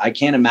know, I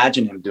can't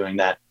imagine him doing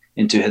that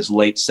into his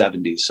late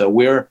 70s. So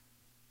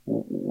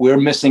we're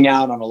missing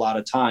out on a lot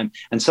of time.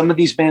 And some of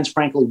these bands,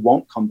 frankly,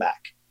 won't come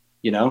back,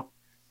 you know,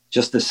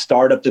 just to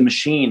start up the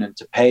machine and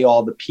to pay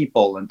all the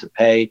people and to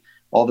pay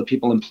all the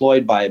people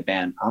employed by a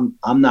band.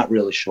 I'm not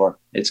really sure.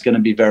 It's going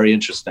to be very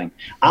interesting.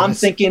 Yes. I'm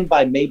thinking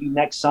by maybe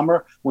next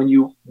summer, when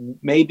you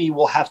maybe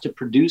will have to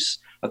produce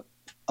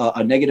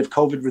a negative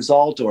COVID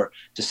result, or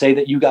to say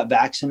that you got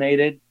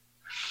vaccinated.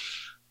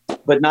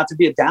 But not to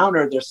be a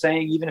downer, they're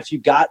saying even if you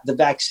got the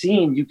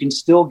vaccine, you can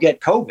still get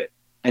COVID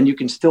and you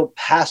can still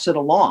pass it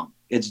along.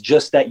 It's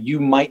just that you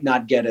might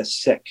not get as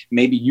sick.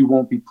 Maybe you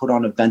won't be put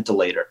on a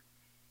ventilator.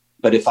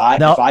 But if I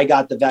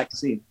got the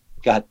vaccine,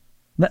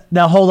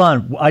 Now, hold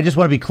on. I just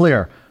want to be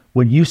clear.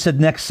 When you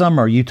said next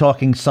summer, are you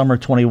talking summer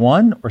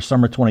 21 or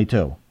summer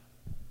 22?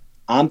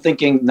 I'm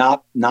thinking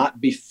not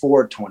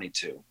before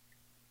 22.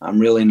 I'm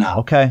really not.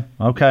 Okay.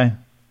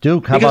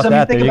 Duke, how about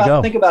that? There you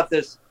go. Think about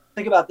this.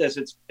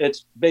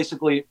 It's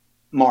basically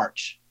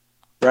March,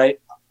 right?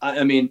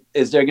 I mean,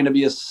 is there going to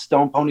be a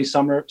Stone Pony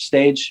Summer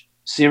Stage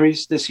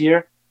series this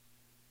year?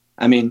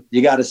 I mean,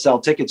 you got to sell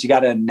tickets. You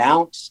got to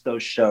announce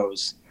those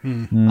shows.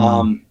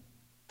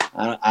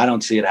 I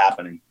don't see it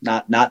happening.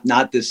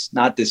 Not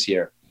this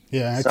year.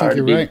 Yeah, I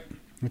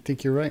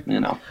think you're right. You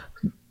know.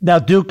 Now,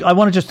 Duke, I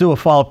want to just do a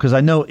follow-up because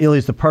I know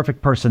Ilya's the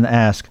perfect person to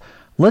ask.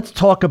 Let's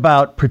talk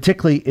about,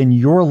 particularly in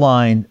your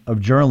line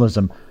of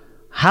journalism,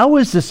 how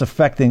is this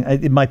affecting,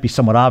 it might be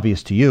somewhat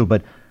obvious to you,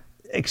 but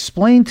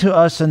explain to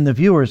us and the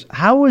viewers,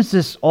 how is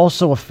this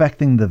also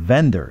affecting the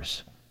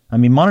vendors? I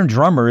mean, Modern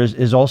Drummer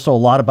is also a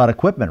lot about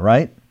equipment,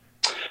 right?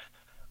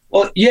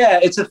 Well, yeah,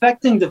 it's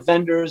affecting the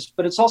vendors,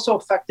 but it's also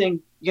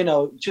affecting, you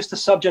know, just the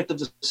subject of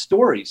the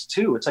stories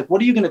too. It's like,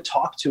 what are you going to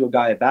talk to a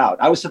guy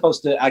about? I was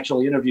supposed to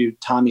actually interview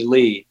Tommy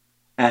Lee,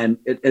 and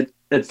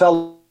it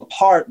fell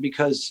apart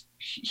because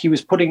he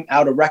was putting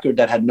out a record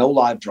that had no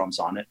live drums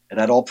on it. It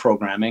had all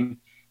programming.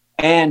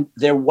 And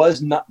there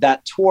was not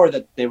that tour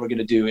that they were going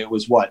to do. It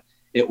was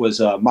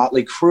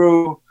Motley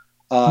Crue,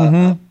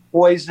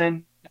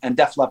 Poison, and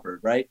Def Leppard,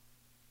 right?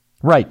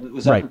 Right.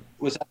 Was that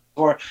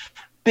tour?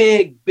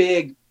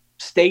 Big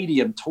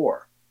stadium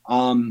tour.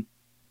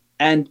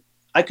 And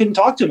I couldn't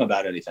talk to him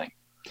about anything.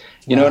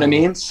 You know what I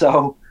mean?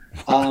 So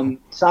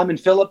Simon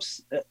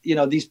Phillips, you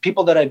know, these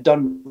people that I've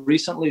done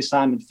recently,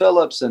 Simon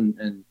Phillips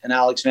and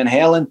Alex Van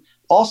Halen,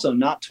 also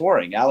not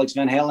touring. Alex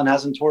Van Halen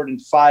hasn't toured in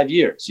 5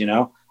 years, you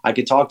know. I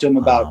could talk to him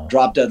about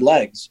Drop Dead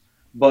Legs.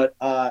 But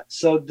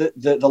so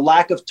the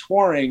lack of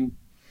touring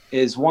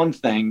is one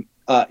thing.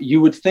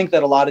 You would think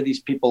that a lot of these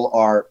people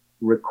are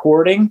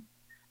recording,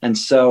 and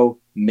so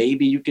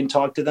maybe you can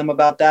talk to them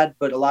about that,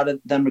 but a lot of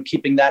them are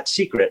keeping that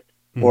secret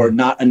or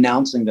not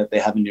announcing that they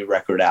have a new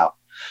record out.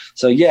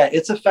 So yeah,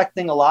 it's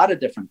affecting a lot of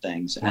different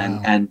things.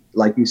 Wow. And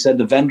like you said,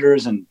 the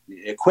vendors and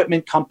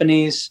equipment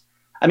companies,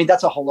 I mean,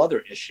 that's a whole other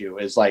issue,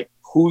 is like,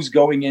 who's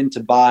going in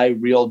to buy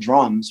real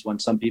drums when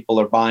some people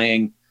are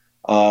buying,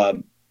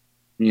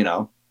 you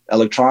know,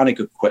 electronic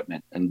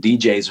equipment, and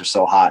DJs are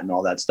so hot and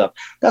all that stuff.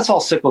 That's all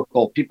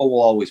cyclical. People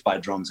will always buy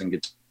drums and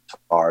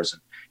guitars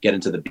and get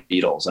into the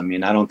Beatles. I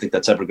mean, I don't think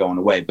that's ever going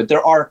away, but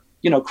there are,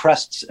 you know,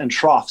 crests and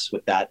troughs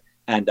with that.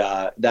 And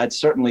that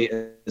certainly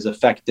is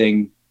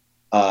affecting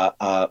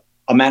a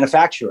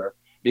manufacturer,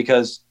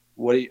 because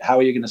how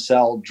are you going to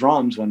sell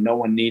drums when no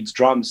one needs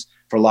drums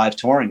for live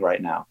touring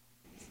right now?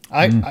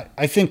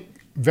 I think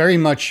very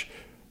much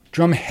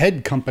drum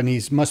head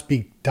companies must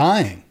be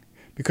dying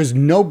because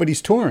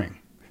nobody's touring.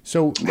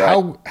 So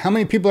right. how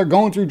many people are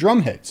going through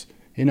drum heads?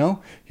 You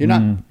know, you're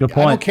not, good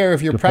point. I don't care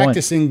if you're Good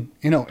practicing,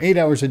 point. 8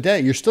 hours a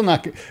day. You're still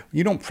not,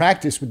 you don't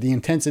practice with the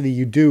intensity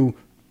you do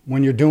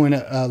when you're doing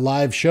a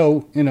live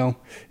show,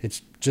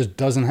 it just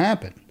doesn't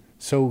happen.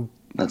 So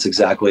that's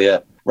exactly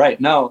it. Right.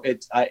 No,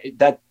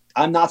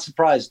 I'm not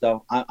surprised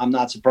though. I'm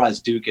not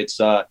surprised, Duke. It's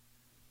a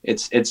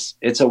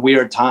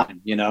weird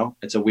time,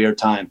 it's a weird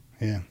time.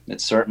 Yeah.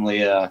 It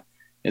certainly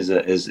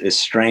is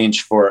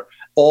strange for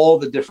all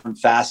the different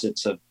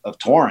facets of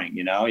touring.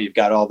 You've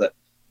got all the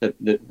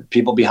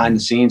people behind the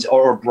scenes,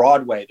 or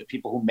Broadway, the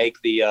people who make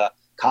the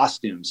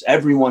costumes.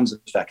 Everyone's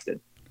affected,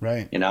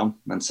 right?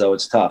 And so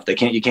it's tough.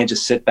 You can't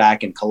just sit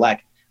back and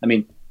collect. I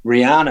mean,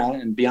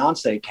 Rihanna and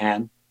Beyonce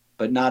can,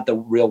 but not the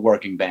real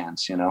working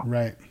bands.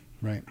 Right.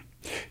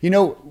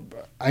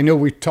 I know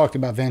we talked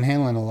about Van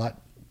Halen a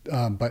lot,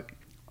 but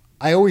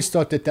I always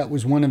thought that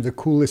was one of the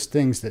coolest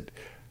things, that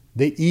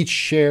they each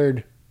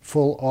shared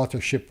full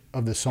authorship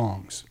of the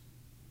songs.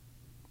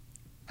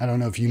 I don't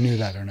know if you knew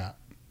that or not.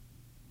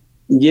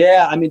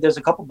 Yeah, I mean, there's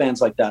a couple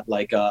bands like that,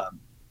 like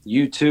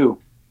U2.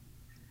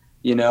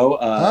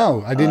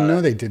 I didn't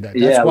know they did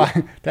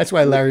that. That's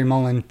why Larry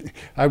Mullen,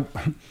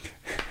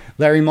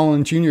 Larry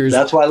Mullen Jr. is.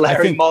 That's why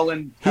Larry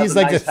Mullen. He's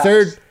like the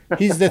third.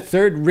 He's the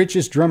third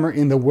richest drummer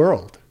in the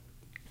world.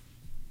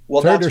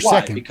 Well, that's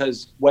why,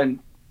 because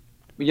when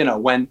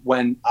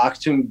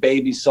Achtung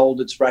Baby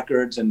sold its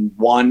records and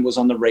One was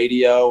on the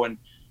radio, and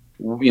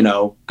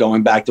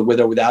going back to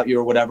With or Without You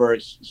or whatever,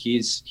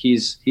 he's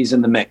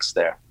in the mix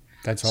there.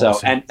 That's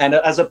awesome. And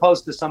as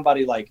opposed to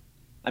somebody like,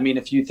 I mean,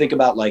 if you think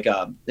about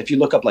if you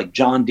look up like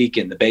John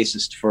Deacon, the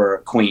bassist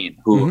for Queen,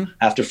 who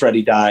after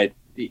Freddie died,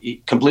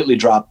 he completely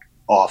dropped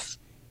off.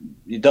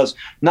 He does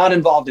not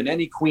involved in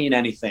any Queen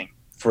anything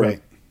for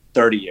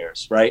 30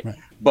 years, right?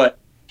 But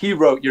he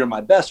wrote "You're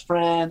My Best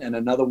Friend" and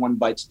another one,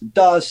 "Bites the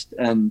Dust,"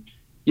 and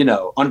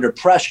 "Under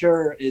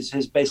Pressure" is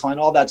his bass line,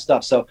 all that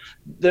stuff. So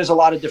there's a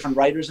lot of different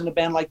writers in a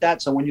band like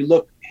that. So when you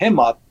look him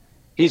up,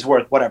 he's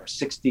worth whatever,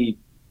 60,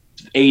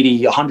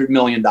 80, $100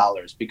 million,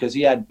 because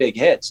he had big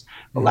hits.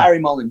 But Larry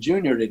Mullen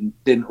Jr.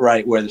 didn't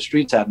write "Where the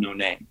Streets Have No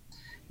Name."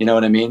 You know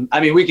what I mean? I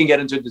mean, we can get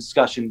into a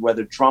discussion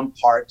whether drum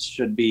parts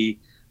should be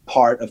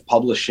part of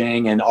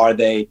publishing, and are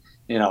they,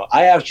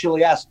 I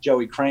actually asked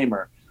Joey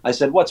Kramer, I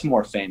said, what's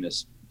more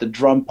famous, the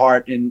drum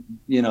part in,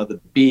 the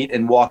beat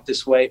and Walk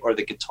This Way, or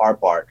the guitar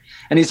part?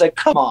 And he's like,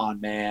 come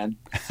on, man.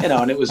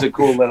 And it was a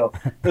cool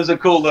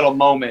little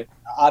moment.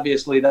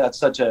 Obviously that's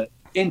such a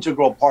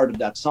integral part of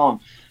that song,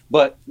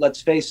 but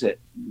let's face it,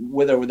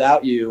 With or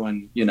Without You,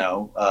 and,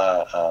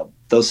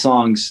 those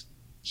songs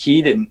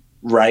he didn't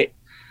write,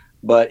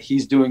 but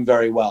he's doing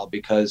very well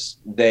because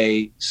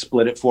they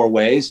split it 4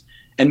 ways.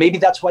 And maybe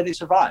that's why they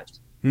survived.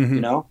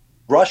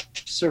 Rush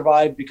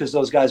survived because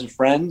those guys are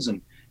friends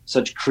and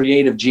such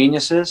creative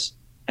geniuses.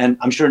 And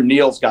I'm sure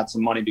Neil's got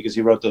some money because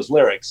he wrote those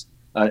lyrics,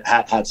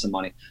 had some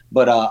money.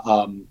 But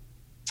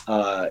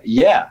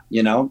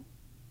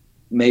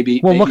maybe.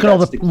 Well, look at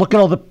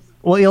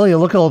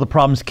all the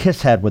problems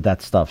Kiss had with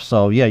that stuff.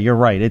 So yeah, you're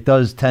right. It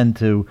does tend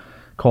to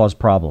cause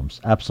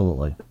problems.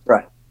 Absolutely.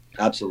 Right.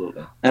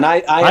 Absolutely. And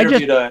I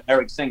interviewed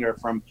Eric Singer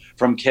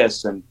from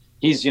Kiss, and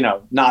he's,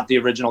 not the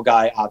original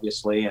guy,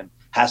 obviously, and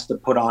has to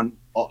put on,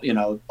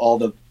 all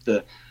the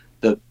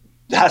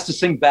has to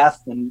sing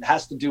Beth and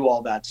has to do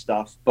all that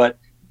stuff. But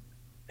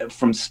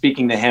from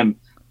speaking to him,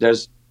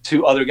 there's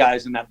 2 other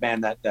guys in that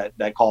band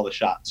that call the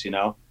shots, And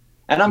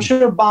I'm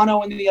sure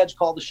Bono and The Edge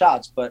call the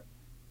shots, but,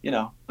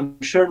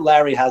 I'm sure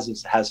Larry has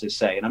his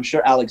say, and I'm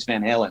sure Alex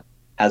Van Halen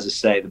has his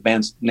say. The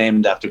band's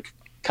named after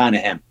kind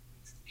of him.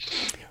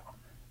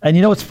 And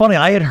it's funny,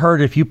 I had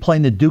heard if you play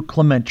in the Duke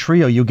Clement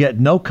trio, you get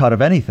no cut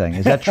of anything.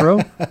 Is that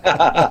true?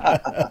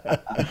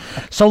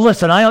 So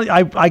listen,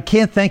 I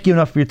can't thank you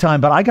enough for your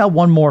time, but I got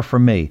one more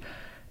from me.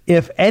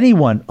 If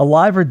anyone,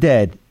 alive or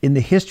dead, in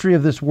the history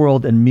of this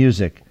world and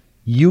music,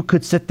 you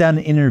could sit down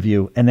and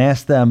interview and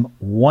ask them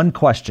one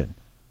question,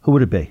 who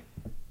would it be?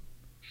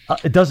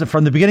 It doesn't,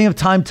 from the beginning of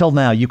time till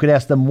now, you could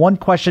ask them one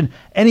question,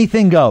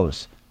 anything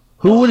goes.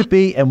 Who would it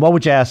be, and what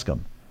would you ask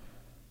them?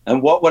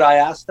 And what would I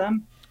ask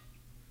them?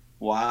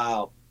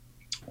 Wow,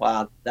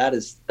 that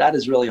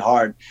is really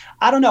hard.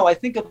 I don't know. I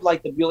think of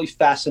like the really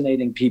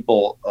fascinating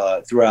people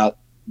throughout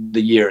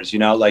the years,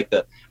 like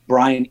the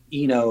Brian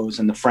Enos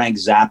and the Frank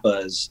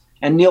Zappas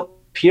and Neil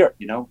Peart.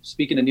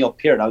 Speaking of Neil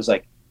Peart, I was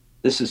like,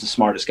 this is the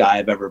smartest guy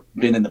I've ever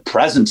been in the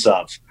presence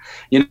of.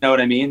 You know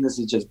what I mean? This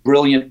is just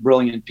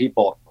brilliant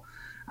people.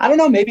 I don't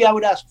know. Maybe I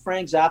would ask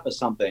Frank Zappa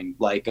something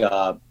like he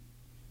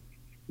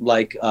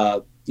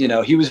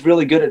was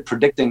really good at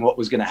predicting what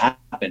was going to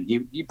happen.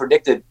 He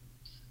predicted.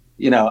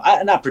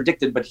 Not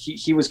predicted, but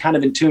he was kind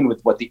of in tune with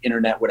what the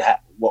internet would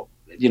have,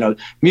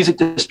 music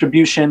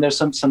distribution. There's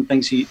some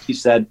things he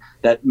said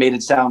that made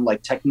it sound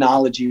like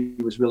technology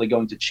was really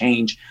going to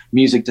change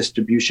music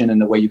distribution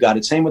and the way you got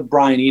it. Same with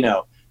Brian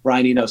Eno.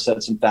 Brian Eno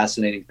said some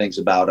fascinating things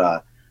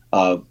about,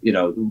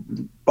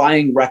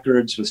 buying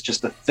records was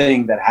just a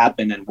thing that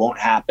happened and won't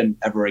happen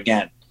ever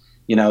again,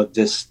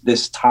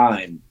 this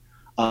time.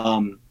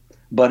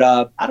 But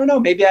I don't know,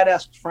 maybe I'd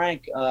ask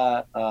Frank,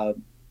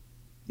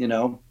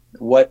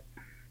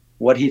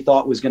 what he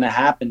thought was going to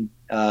happen,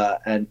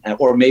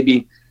 or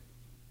maybe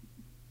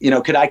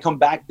could I come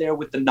back there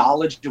with the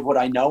knowledge of what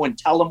I know and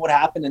tell him what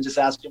happened and just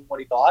ask him what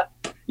he thought?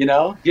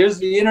 Here's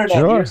the internet,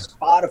 Sure. Here's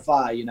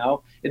Spotify,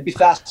 it'd be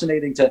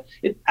fascinating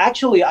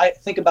actually, I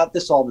think about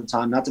this all the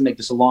time, not to make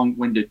this a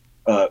long-winded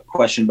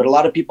question, but a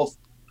lot of people,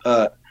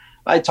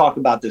 I talk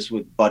about this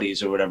with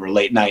buddies or whatever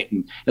late night,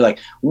 and you're like,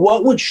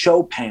 what would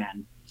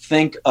Chopin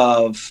think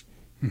of,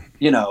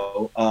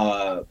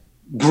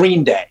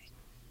 Green Day?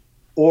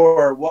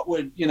 Or what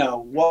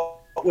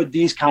would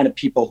these kind of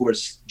people who are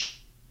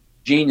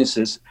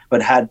geniuses,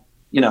 but had,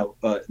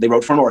 they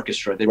wrote for an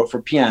orchestra, they wrote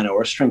for piano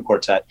or a string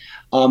quartet.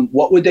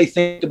 What would they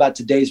think about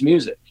today's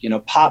music,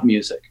 pop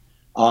music?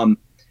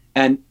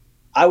 And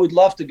I would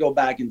love to go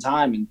back in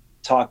time and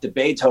talk to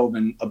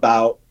Beethoven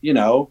about,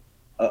 Frank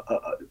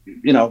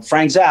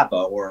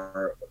Zappa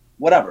or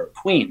whatever,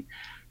 Queen.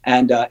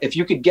 And if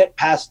you could get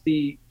past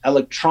the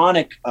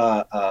electronic,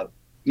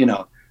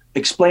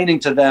 explaining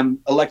to them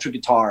electric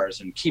guitars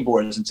and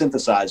keyboards and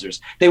synthesizers,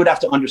 they would have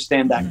to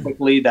understand that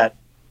quickly, that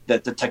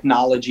the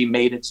technology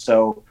made it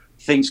so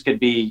things could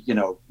be,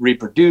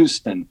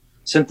 reproduced and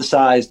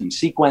synthesized and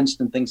sequenced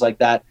and things like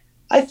that.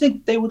 I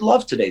think they would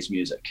love today's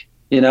music,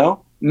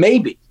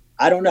 maybe,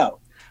 I don't know.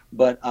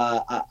 But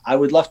I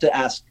would love to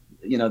ask,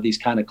 these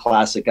kind of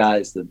classic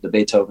guys, the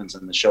Beethovens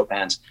and the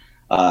Chopins,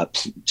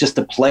 just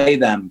to play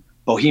them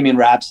Bohemian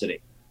Rhapsody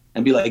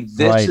and be like,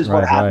 this is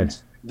what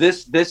happens.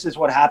 This is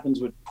what happens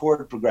with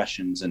chord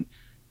progressions and,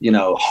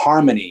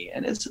 harmony.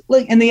 And it's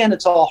like, in the end,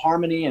 it's all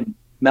harmony and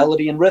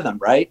melody and rhythm,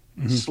 right?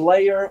 Mm-hmm.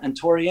 Slayer and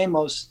Tori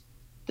Amos,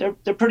 they're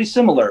pretty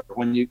similar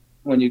when you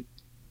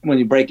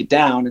break it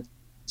down.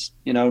 It's,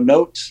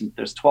 notes,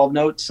 there's 12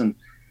 notes and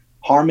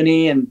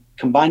harmony and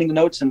combining the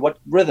notes, and what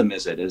rhythm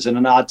is it? Is it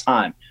an odd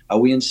time? Are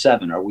we in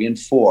 7? Are we in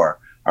 4?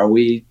 Are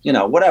we,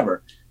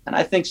 whatever. And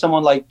I think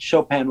someone like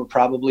Chopin would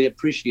probably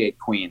appreciate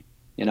Queen,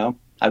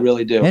 I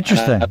really do.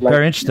 Interesting.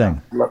 Very interesting.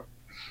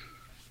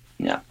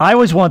 Yeah. I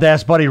always wanted to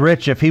ask Buddy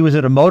Rich if he was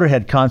at a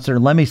Motorhead concert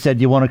and Lemmy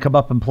said, you want to come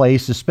up and play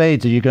Ace of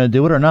Spades? Are you going to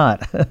do it or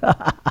not?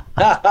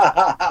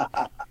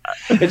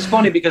 It's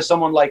funny because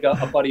someone like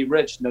a Buddy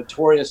Rich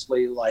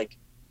notoriously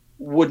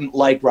wouldn't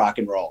like rock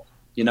and roll.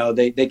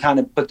 They kind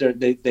of put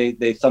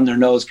they thumb their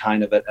nose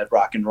kind of at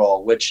rock and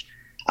roll, which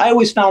I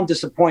always found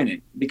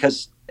disappointing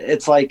because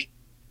it's like,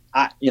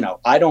 I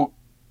don't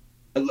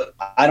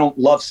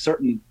love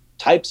certain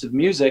types of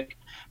music,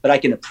 but I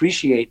can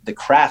appreciate the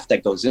craft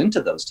that goes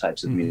into those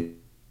types of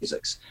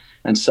musics.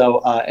 And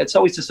so it's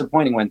always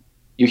disappointing when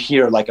you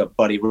hear like a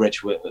Buddy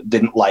Rich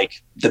didn't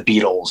like the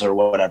Beatles or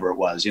whatever it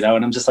was, and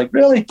I'm just like,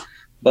 really?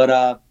 But,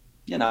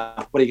 what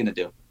are you going to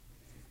do?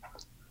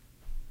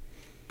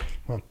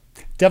 Well,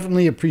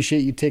 definitely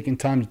appreciate you taking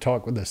time to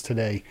talk with us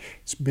today.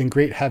 It's been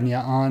great having you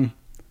on.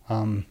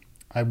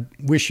 I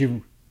wish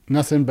you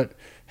nothing but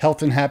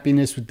health and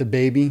happiness with the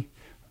baby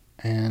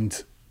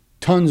and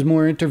tons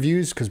more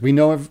interviews, because we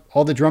know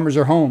all the drummers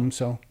are home.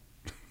 So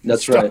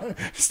that's right.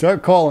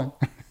 Start calling.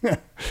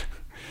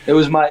 It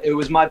was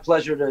my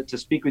pleasure to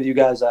speak with you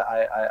guys.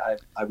 I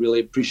really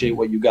appreciate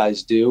what you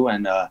guys do,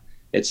 and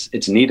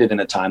it's needed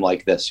in a time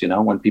like this.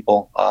 When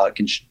people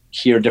can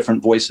hear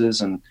different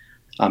voices and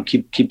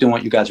keep doing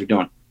what you guys are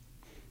doing.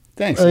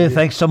 Thanks.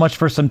 Thanks so much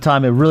for some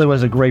time. It really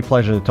was a great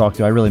pleasure to talk to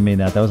you. I really mean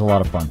that. That was a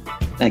lot of fun.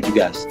 Thank you,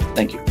 guys.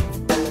 Thank you.